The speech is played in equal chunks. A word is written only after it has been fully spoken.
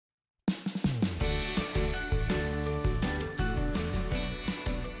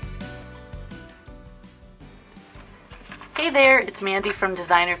Hey there, it's Mandy from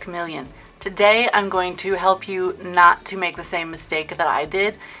Designer Chameleon. Today I'm going to help you not to make the same mistake that I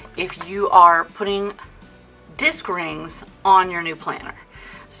did if you are putting disc rings on your new planner.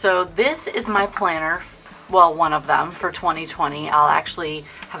 So this is my planner, well, one of them for 2020. I'll actually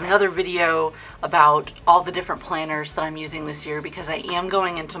have another video about all the different planners that I'm using this year because I am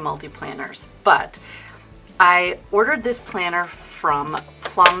going into multi-planners. But I ordered this planner from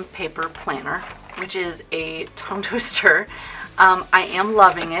Plum Paper Planner, which is a tongue twister. I am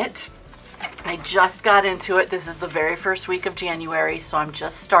loving it. I just got into it. This is the very first week of January, so I'm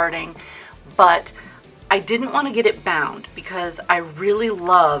just starting. But I didn't want to get it bound because I really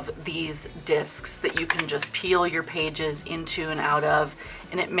love these discs that you can just peel your pages into and out of,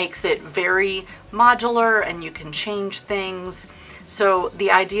 and it makes it very modular and you can change things. So the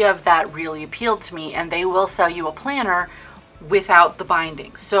idea of that really appealed to me, and they will sell you a planner without the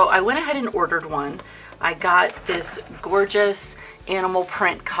binding. So I went ahead and ordered one. I got this gorgeous animal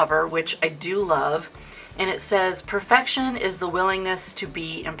print cover, which I do love, and it says, "Perfection is the willingness to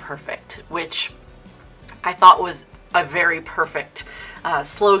be imperfect," which I thought was a very perfect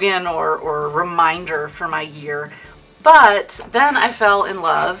slogan or reminder for my year. But then I fell in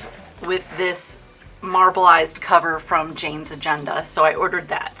love with this marbleized cover from Jane's Agenda, so I ordered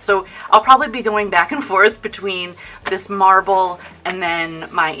that. So I'll probably be going back and forth between this marble and then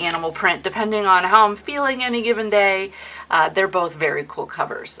my animal print, depending on how I'm feeling any given day. They're both very cool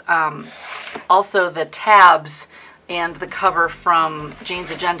covers. Also, the tabs and the cover from Jane's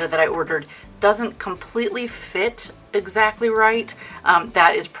Agenda that I ordered doesn't completely fit exactly right.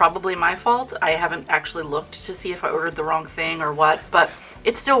 That is probably my fault. I haven't actually looked to see if I ordered the wrong thing or what, but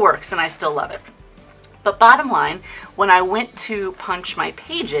it still works and I still love it. But bottom line, when I went to punch my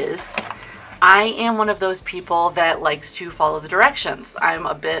pages, I am one of those people that likes to follow the directions. I'm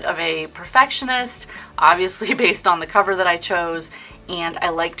a bit of a perfectionist, obviously based on the cover that I chose, and I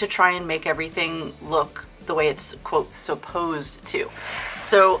like to try and make everything look the way it's, quote, supposed to.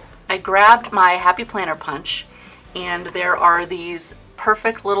 So I grabbed my Happy Planner punch, and there are these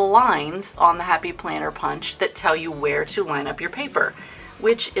perfect little lines on the Happy Planner punch that tell you where to line up your paper,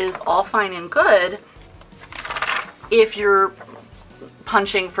 which is all fine and good if you're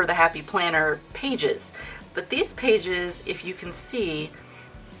punching for the Happy Planner pages. But these pages, if you can see,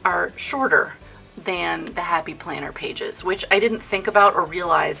 are shorter than the Happy Planner pages, which I didn't think about or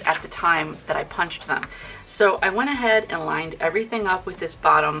realize at the time that I punched them. So I went ahead and lined everything up with this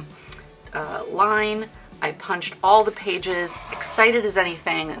bottom line. I punched all the pages, excited as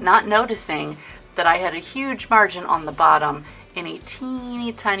anything, not noticing that I had a huge margin on the bottom and a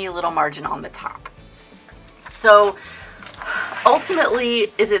teeny tiny little margin on the top. So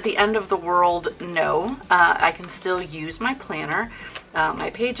ultimately, is it the end of the world? No. I can still use my planner. My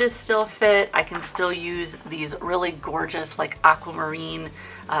pages still fit. I can still use these really gorgeous, like aquamarine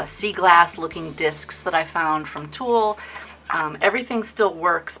sea glass looking discs that I found from Tool. Everything still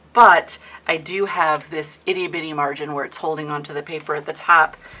works, but I do have this itty bitty margin where it's holding onto the paper at the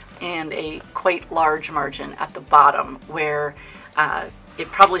top and a quite large margin at the bottom where it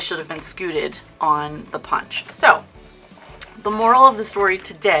probably should have been scooted on the punch. So the moral of the story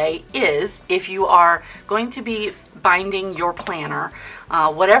today is, if you are going to be binding your planner,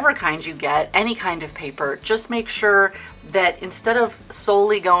 whatever kind you get, any kind of paper, just make sure that instead of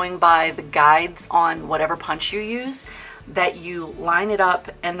solely going by the guides on whatever punch you use, that you line it up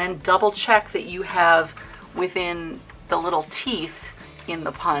and then double check that you have within the little teeth in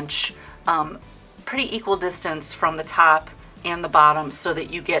the punch pretty equal distance from the top and the bottom, so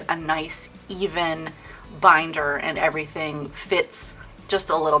that you get a nice even binder and everything fits just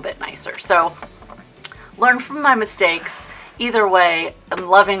a little bit nicer. So learn from my mistakes. Either way, I'm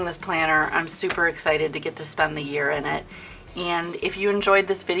loving this planner. I'm super excited to get to spend the year in it. And if you enjoyed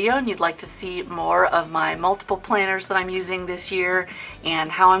this video and you'd like to see more of my multiple planners that I'm using this year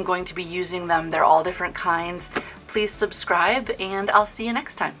and how I'm going to be using them, they're all different kinds, please subscribe and I'll see you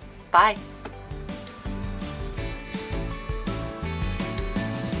next time. Bye.